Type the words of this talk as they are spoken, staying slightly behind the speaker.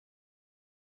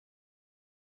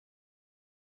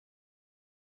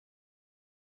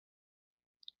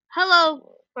Hello,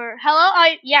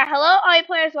 all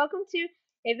players. Welcome to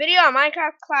a video on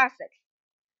Minecraft Classic.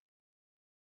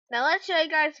 Now let's show you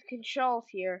guys the controls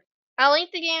here. I'll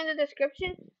link the game in the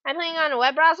description. I'm playing on a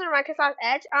web browser, Microsoft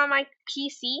Edge, on my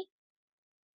PC.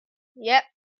 Yep.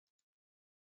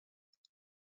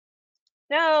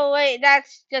 No, wait,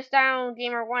 that's just Down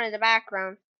Gamer 1 in the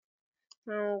background.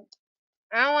 Oh,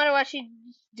 I don't wonder what she's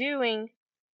doing,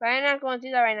 but I'm not going to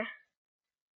do that right now.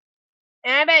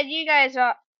 And I bet you guys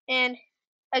are. And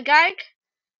a guy,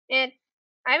 and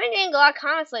I've been getting a lot of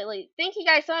comments lately. Thank you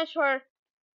guys so much for. And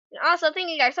also, thank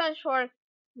you guys so much for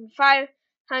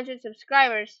 500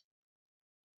 subscribers.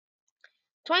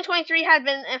 2023 has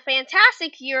been a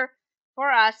fantastic year for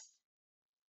us.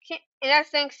 And that's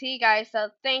thanks to you guys, so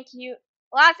thank you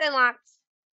lots and lots.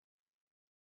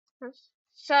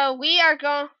 So we are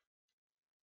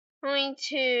going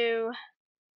to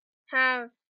have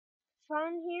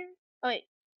fun here. Oh wait,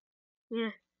 yeah.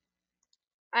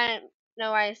 I don't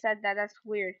know why I said that. That's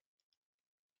weird.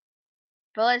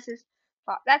 But let's just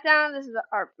pop that down. This is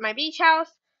my beach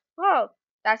house. Whoa,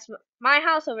 that's my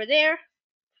house over there.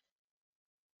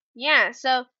 Yeah.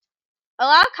 So a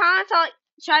lot of comments I'll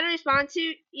try to respond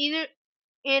to either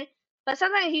but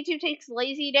sometimes YouTube takes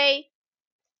lazy day,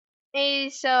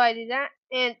 so I do that.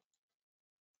 And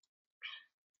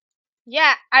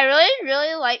yeah, I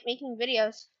really like making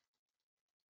videos.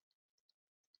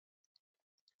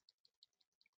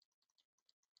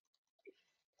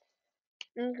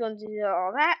 I'm going to do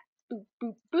all that. Boop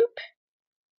boop boop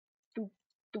boop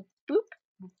boop boop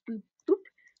boop boop boop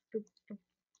boop boop.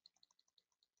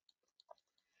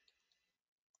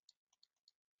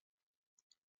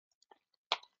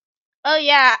 Oh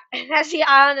yeah, that's the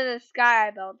island in the sky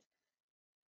I built.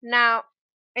 Now,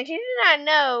 in case you did not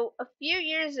know, a few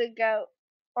years ago,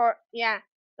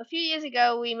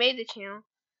 we made the channel,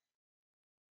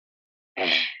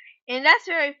 and that's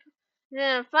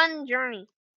been a fun journey.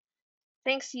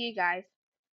 Thanks to you guys.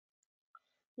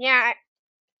 Yeah,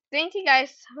 thank you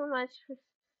guys so much.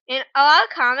 And a lot of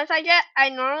comments I get, I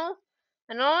normally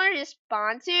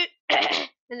respond to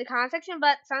in the comment section,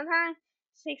 but sometimes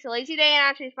it takes a lazy day and I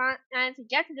have to respond and to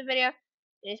get to the video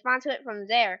and respond to it from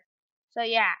there. So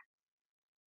yeah.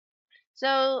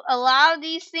 So a lot of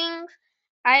these things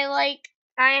I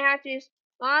have to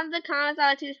respond to the comments I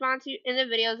like to respond to in the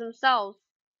videos themselves.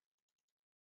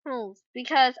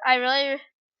 Because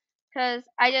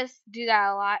I just do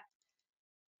that a lot.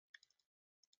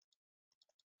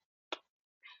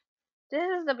 This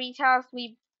is the beach house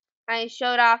I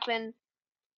showed off in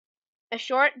a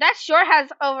short. That short has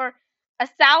over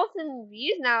 1,000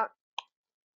 views now.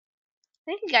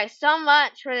 Thank you guys so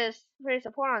much for your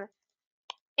support on it.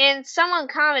 And someone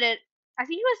commented, I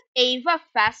think it was Ava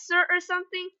Fester or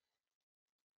something.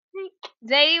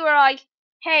 They were like,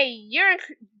 "Hey, you're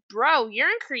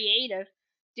in creative.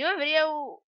 Do a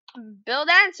video, build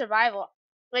that in survival."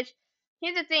 Which,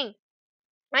 here's the thing,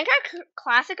 Minecraft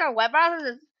Classic on web browsers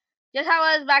is just how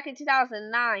it was back in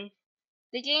 2009.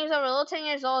 The game's over a little 10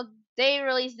 years old. They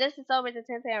released this to celebrate the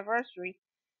 10th anniversary.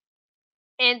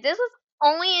 And this was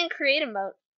only in creative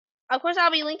mode. Of course,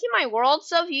 I'll be linking my world,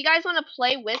 so if you guys want to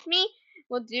play with me,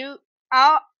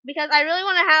 because I really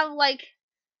want to have like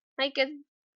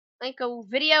a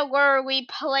video where we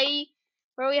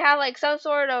have like some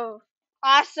sort of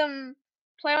awesome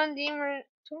play on gamer,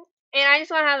 and I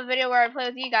just want to have a video where I play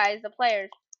with you guys, the players.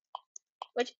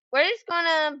 Which we're just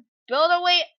gonna build our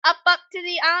way up to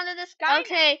the island of the sky.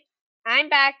 Okay, I'm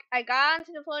back. I got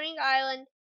onto the floating island,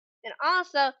 and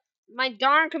also my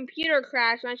darn computer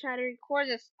crashed when I tried to record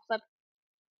this clip.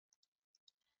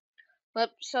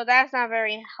 So that's not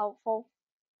very helpful.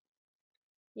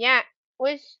 Yeah,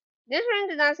 which this room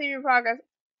does not save your progress,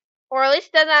 or at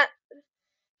least does not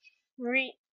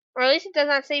it does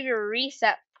not save your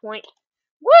reset point.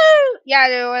 Woo! Yeah,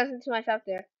 there wasn't too much up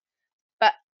there,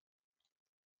 but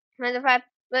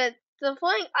the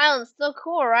floating island's still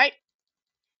cool, right?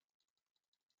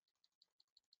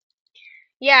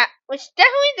 Yeah, which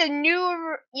definitely the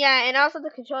newer, and also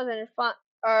the controls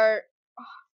are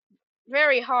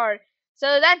very hard.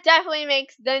 So that definitely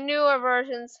makes the newer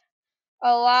versions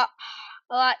a lot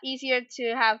easier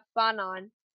to have fun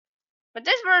on. But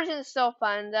this version is still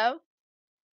fun though.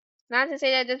 Not to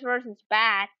say that this version's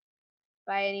bad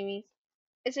by any means.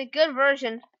 It's a good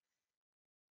version.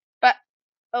 But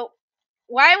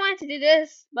why I wanted to do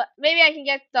this, but maybe I can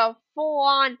get the full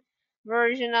on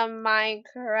version of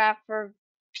Minecraft for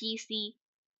PC.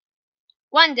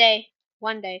 One day.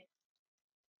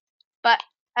 But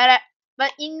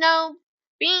but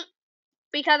being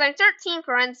because I'm 13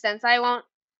 for instance, I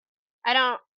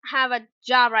don't have a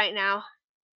job right now.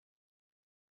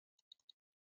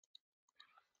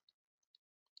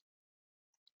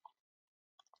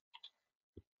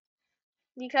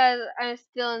 because I'm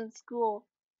still in school.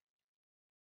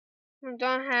 I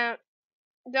don't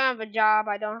have a job.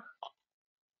 I don't,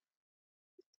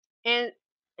 and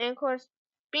of course,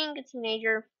 being a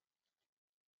teenager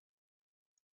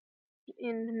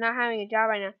and not having a job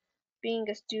right now, being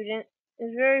a student,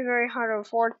 is very very hard to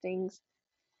afford things.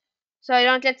 So I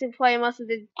don't get to play most of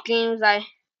the games I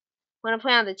want to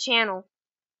play on the channel.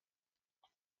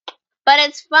 But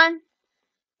it's fun,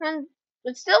 and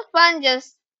it's still fun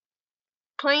just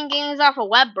playing games off a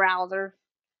web browser.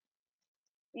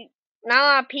 Not a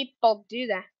lot of people do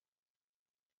that.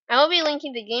 I will be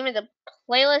linking the game in the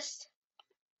playlist.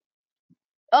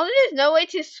 Oh, there's no way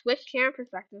to switch camera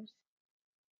perspectives.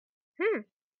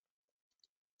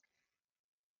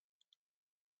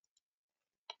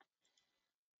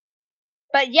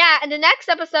 But yeah, in the next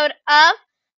episode of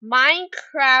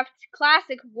Minecraft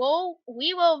Classic,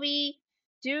 we will be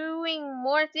doing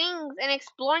more things and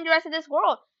exploring the rest of this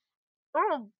world.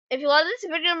 If you love this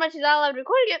video as much as I love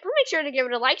recording it, please make sure to give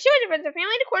it a like, share with your friends and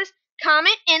family, and of course,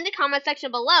 comment in the comment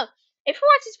section below. If you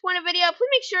watch this point of video,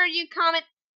 please make sure you comment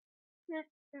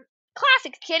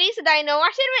Classic Kitty so that I know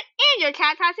I should have it and you're a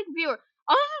Cat-Tastic viewer.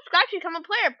 Also subscribe to become a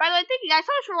player. By the way, thank you guys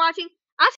so much for watching.